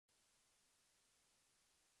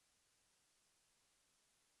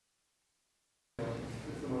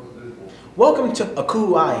Welcome to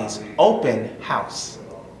ACUHO-I's Open House.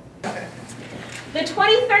 The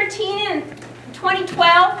 2013 and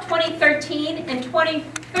 2012, 2013, and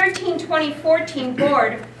 2013-2014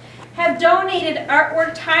 board have donated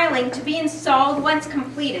artwork tiling to be installed once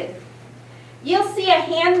completed. You'll see a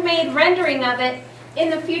handmade rendering of it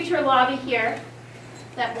in the future lobby here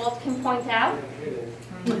that Walt can point out.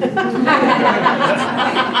 Good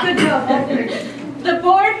job. The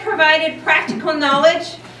board provided practical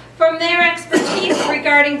knowledge from their expertise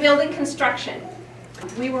regarding building construction.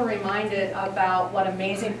 We were reminded about what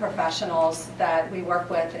amazing professionals that we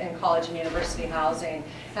work with in college and university housing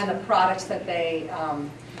and the products that they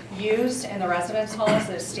use in the residence halls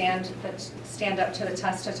that stand up to the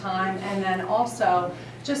test of time, and then also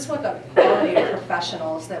just what the quality of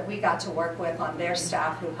professionals that we got to work with on their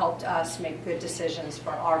staff who helped us make good decisions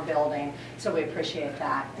for our building. So we appreciate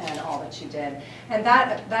that and all that you did. And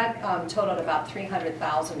that totaled about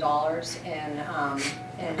 $300,000 in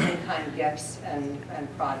in-kind gifts and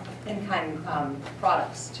in-kind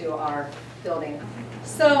products to our building.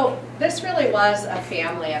 So this really was a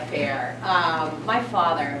family affair. My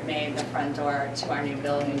father made the front door to our new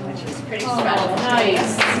building, which is pretty special.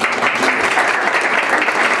 Nice.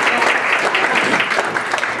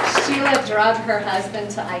 Sheila drug her husband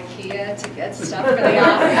to IKEA to get stuff for the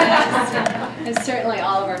office. And certainly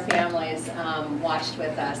all of our families watched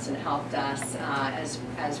with us and helped us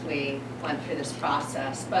as we went through this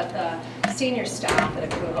process. But the senior staff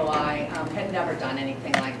at ACUHO-I had never done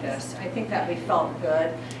anything like this. I think that we felt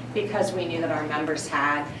good because we knew that our members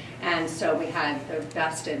had, and so we had the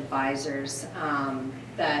best advisors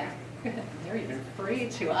that they're even free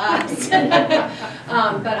to us.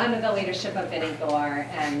 But under the leadership of Vinnie Gore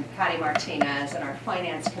and Patty Martinez and our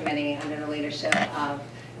finance committee under the leadership of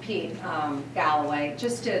Pete Galloway,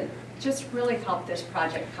 just really help this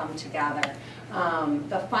project come together.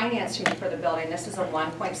 The financing for the building, this is a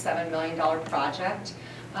 $1.7 million project.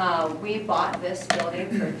 We bought this building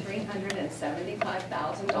for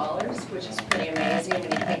 $375,000, which is pretty amazing when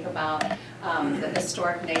you think about the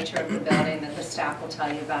historic nature of the building that the staff will tell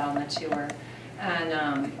you about on the tour.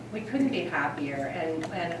 And we couldn't be happier.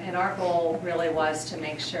 And our goal really was to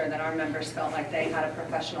make sure that our members felt like they had a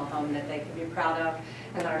professional home that they could be proud of,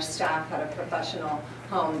 and our staff had a professional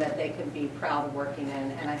home that they could be proud of working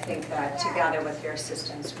in. And I think that together with your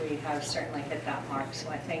assistance, we have certainly hit that mark. So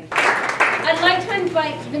I thank you. I'd like to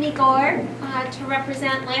invite Vinnie Gore to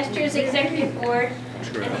represent last year's executive board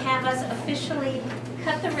and have us officially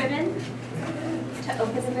cut the ribbon to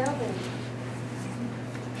open the building.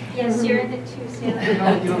 Yes, you're in it too, Sally.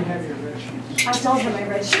 You don't have your red shoes. I still have my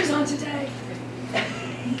red shoes on today.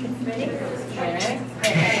 Ready? Ready?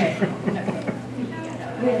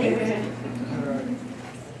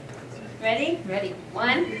 Ready? Ready.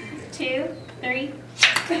 1, 2, 3.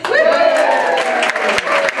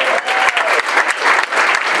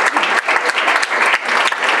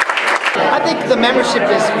 I think the membership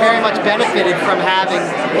is very much benefited from having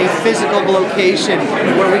a physical location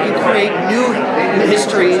where we can create new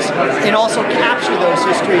histories and also capture those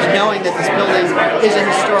histories, knowing that this building is a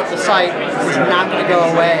historical site, it's not going to go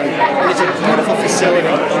away, and it's a beautiful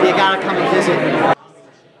facility. You got to come and visit.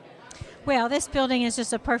 Well, this building is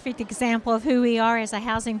just a perfect example of who we are as a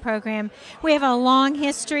housing program. We have a long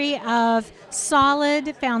history of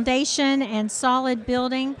solid foundation and solid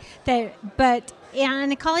building, but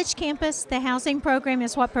on a college campus, the housing program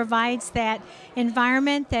is what provides that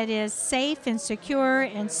environment that is safe and secure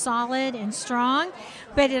and solid and strong.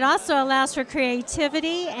 But it also allows for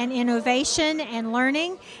creativity and innovation and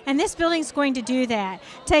learning. And this building is going to do that,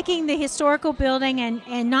 taking the historical building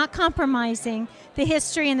and not compromising the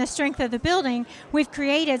history and the strength of the building. We've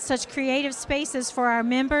created such creative spaces for our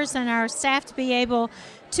members and our staff to be able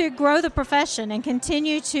to grow the profession and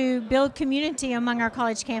continue to build community among our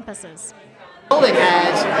college campuses. The building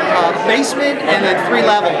has a basement and then 3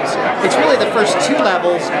 levels. It's really the first 2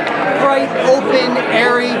 levels, bright, open,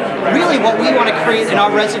 airy, really what we want to create in our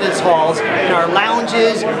residence halls, in our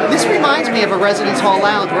lounges. This reminds me of a residence hall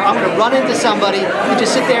lounge where I'm going to run into somebody and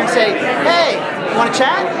just sit there and say, hey, you want to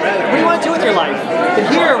chat? What do you want to do with your life? But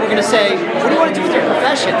here we're going to say, what do you want to do with your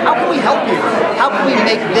profession? How can we help you? How can we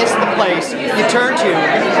make this the place you turn to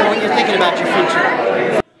when you're thinking about your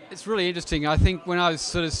future? It's really interesting. I think when I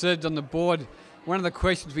sort of served on the board, one of the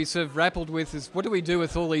questions we sort of grappled with is what do we do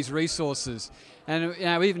with all these resources? And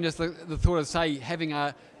even just the thought of, say, having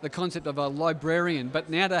the concept of a librarian, but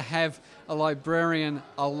now to have a librarian,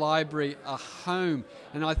 a library, a home.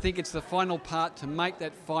 And I think it's the final part to make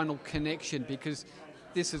that final connection, because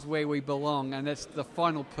this is where we belong, and that's the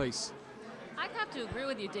final piece. I'd have to agree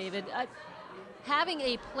with you, David. having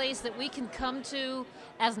a place that we can come to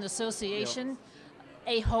as an association,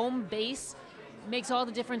 a home base, makes all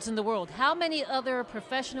the difference in the world. How many other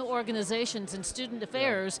professional organizations in student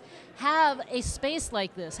affairs have a space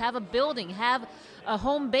like this, have a building, have a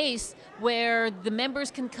home base where the members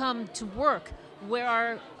can come to work, where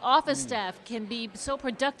our office staff can be so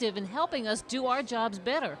productive in helping us do our jobs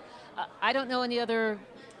better? I don't know any other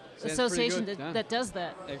association that does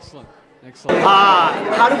that. Excellent. Excellent.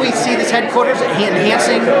 How do we see this headquarters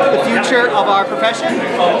enhancing the future of our profession?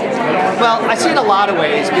 Well, I see it a lot of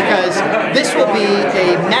ways, because this will be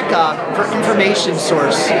a mecca for information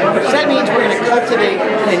source. So that means we're going to cultivate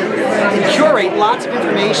and curate lots of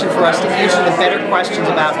information for us to answer the better questions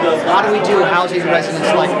about how do we do housing residence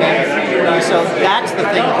life better. So that's the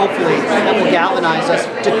thing, hopefully, that will galvanize us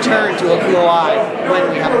to turn to ACUHO-I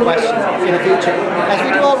when we have a question in the future, as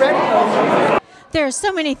we do already. There are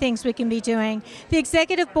so many things we can be doing. The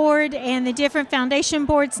executive board and the different foundation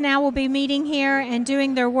boards now will be meeting here and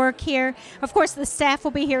doing their work here. Of course, the staff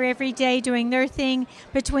will be here every day doing their thing,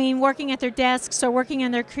 between working at their desks or working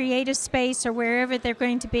in their creative space or wherever they're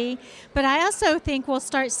going to be. But I also think we'll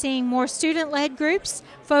start seeing more student-led groups,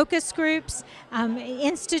 focus groups,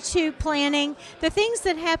 institute planning, the things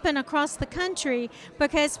that happen across the country,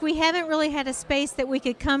 because we haven't really had a space that we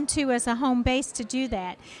could come to as a home base to do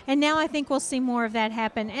that. And now I think we'll see more of that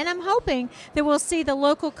happen. And I'm hoping that we'll see the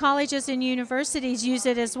local colleges and universities use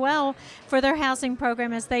it as well for their housing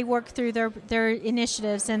program as they work through their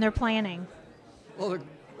initiatives and their planning. Well,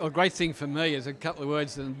 a great thing for me is a couple of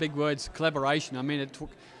words, and big words, collaboration. I mean, it took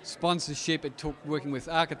sponsorship, it took working with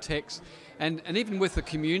architects, and even with the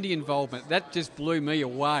community involvement. That just blew me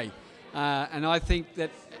away. And I think that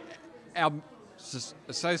our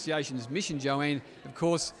association's mission, Joanne, of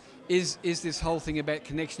course, is this whole thing about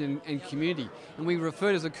connection and community. And we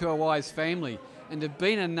refer to as ACUHO-I as family. And to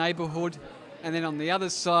be in a neighbourhood, and then on the other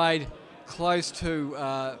side, close to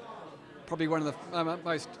probably one of the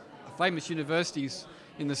most famous universities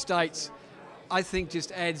in the States, I think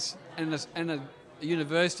just adds, and a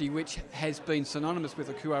university which has been synonymous with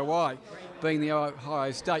ACUHO-I, being the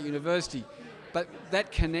Ohio State University. But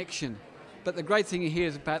that connection. But the great thing here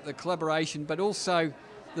is about the collaboration, but also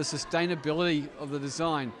the sustainability of the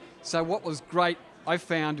design. So what was great, I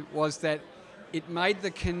found, was that it made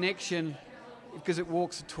the connection, because it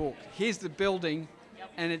walks the talk. Here's the building,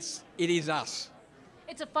 and it is us.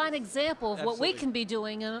 It's a fine example of what we can be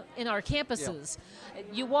doing in our campuses. Yep.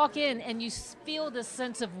 You walk in and you feel this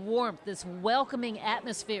sense of warmth, this welcoming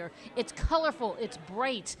atmosphere. It's colorful, it's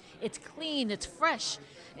bright, it's clean, it's fresh.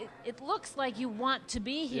 It looks like you want to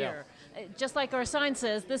be here. Yeah. Just like our sign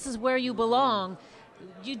says, this is where you belong.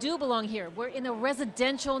 You do belong here. We're in a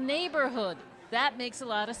residential neighborhood. That makes a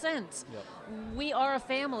lot of sense. Yep. We are a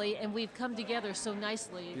family, and we've come together so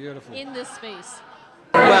nicely in this space.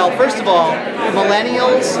 Well, first of all,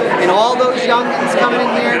 millennials and all those youngins coming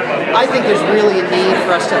in here, I think there's really a need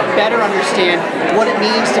for us to better understand what it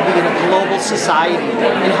means to be in a global society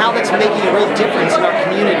and how that's making a real difference in our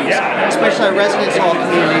communities, especially our residence hall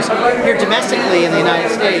communities here domestically in the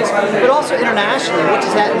United States, but also internationally. What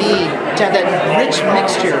does that mean to have that rich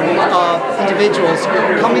mixture of individuals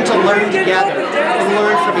coming to learn together and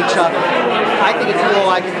learn from each other? I think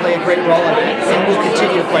ACUHO-I can play a great role in it, and will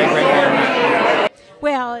continue to play a great role in it.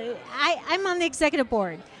 Well, I'm on the executive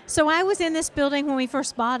board, so I was in this building when we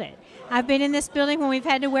first bought it. I've been in this building when we've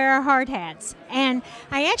had to wear our hard hats, and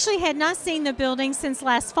I actually had not seen the building since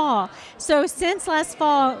last fall. So since last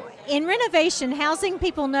fall, in renovation, housing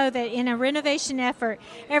people know that in a renovation effort,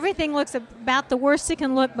 everything looks about the worst it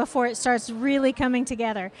can look before it starts really coming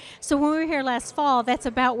together. So when we were here last fall, that's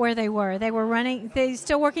about where they were. They were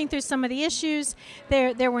still working through some of the issues.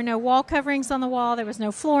 There were no wall coverings on the wall. There was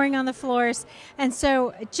no flooring on the floors. And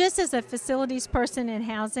so just as a facilities person in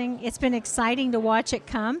housing, it's been exciting to watch it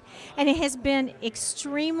come. And it has been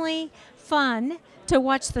extremely fun to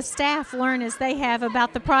watch the staff learn as they have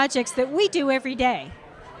about the projects that we do every day.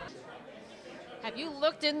 Have you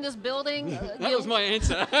looked in this building? That was my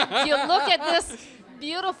answer. You look at this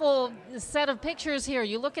beautiful set of pictures here.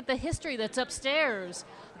 You look at the history that's upstairs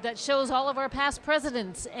that shows all of our past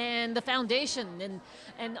presidents and the foundation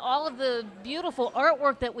and all of the beautiful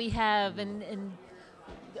artwork that we have and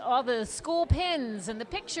all the school pins and the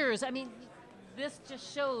pictures. I mean, this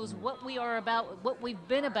just shows what we are about, what we've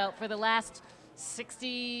been about for the last 60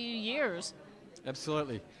 years.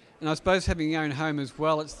 Absolutely. And I suppose having our own home as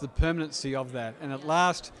well, it's the permanency of that. And at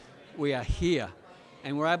last, we are here.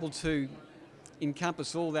 And we're able to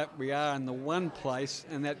encompass all that we are in the one place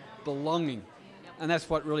and that belonging. And that's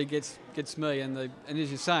what really gets me. And as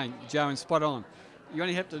you're saying, Joanne, spot on. You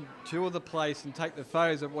only have to tour the place and take the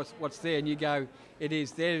photos of what's there, and you go, it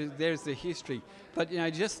is there's the history. But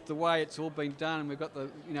just the way it's all been done, and we've got the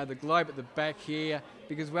the globe at the back here,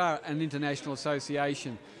 because we are an international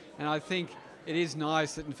association, and I think it is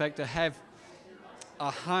nice that in fact to have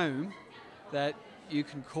a home that you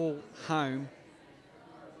can call home,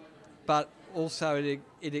 but also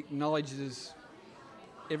it acknowledges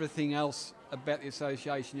everything else about the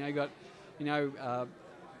association. You got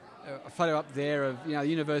a photo up there of the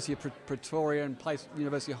University of Pretoria and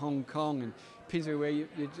University of Hong Kong and Pinsbury, where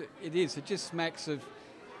it just smacks of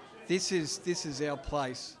this is our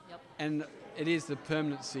place. Yep. And it is the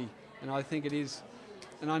permanency, and I think it is.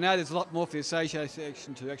 And I know there's a lot more for the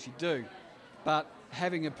association to actually do, but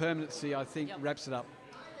having a permanency, I think, wraps it up.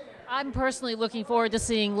 I'm personally looking forward to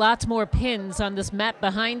seeing lots more pins on this map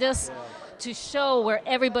behind us to show where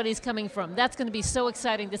everybody's coming from. That's going to be so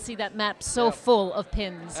exciting to see that map so full of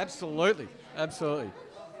pins. Absolutely, absolutely.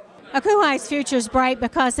 ACUHO-I's future is bright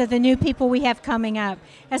because of the new people we have coming up.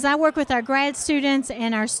 As I work with our grad students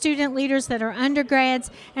and our student leaders that are undergrads,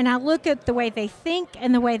 and I look at the way they think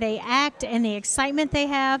and the way they act and the excitement they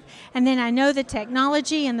have, and then I know the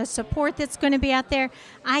technology and the support that's going to be out there,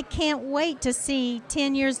 I can't wait to see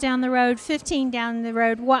 10 years down the road, 15 down the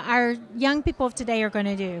road, what our young people of today are going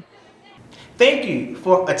to do. Thank you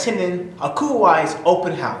for attending ACUHO-I's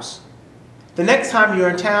open house. The next time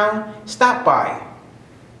you're in town, stop by.